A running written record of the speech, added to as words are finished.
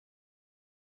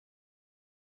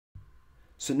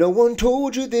So no one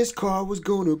told you this car was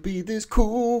gonna be this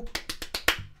cool.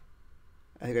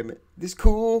 I think I meant this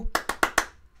cool.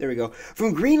 There we go.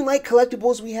 From Greenlight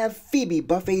Collectibles, we have Phoebe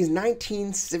Buffay's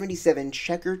 1977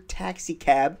 Checkered taxi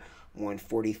cab,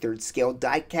 1/43rd scale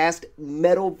die-cast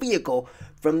metal vehicle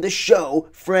from the show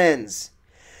Friends.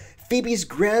 Phoebe's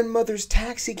grandmother's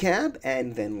taxi cab,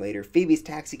 and then later Phoebe's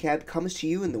taxi cab, comes to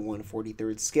you in the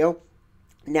 1/43rd scale.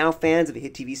 Now fans of a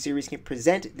hit TV series can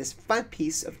present this fun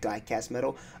piece of die-cast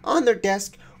metal on their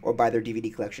desk or buy their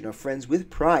DVD collection of Friends with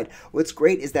pride. What's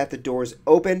great is that the doors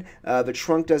open, the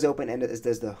trunk does open, and as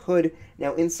does the hood.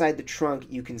 Now inside the trunk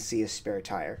you can see a spare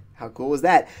tire. How cool is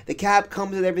that? The cab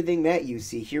comes with everything that you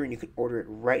see here, and you can order it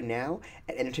right now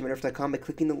at entertainmentearth.com by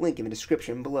clicking the link in the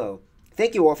description below.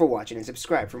 Thank you all for watching, and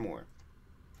subscribe for more.